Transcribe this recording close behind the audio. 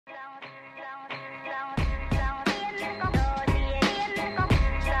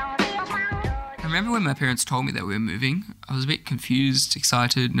remember when my parents told me that we were moving, I was a bit confused,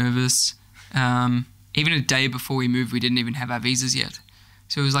 excited, nervous. Even a day before we moved, we didn't even have our visas yet.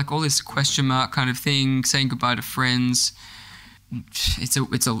 So it was like all this question mark kind of thing, saying goodbye to friends. It's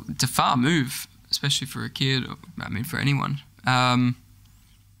a far move, especially for a kid, I mean for anyone.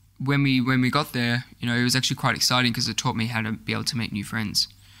 When we got there, you know, it was actually quite exciting because it taught me how to be able to make new friends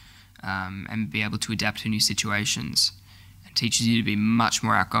and be able to adapt to new situations. It teaches you to be much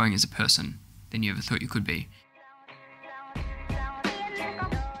more outgoing as a person than you ever thought you could be.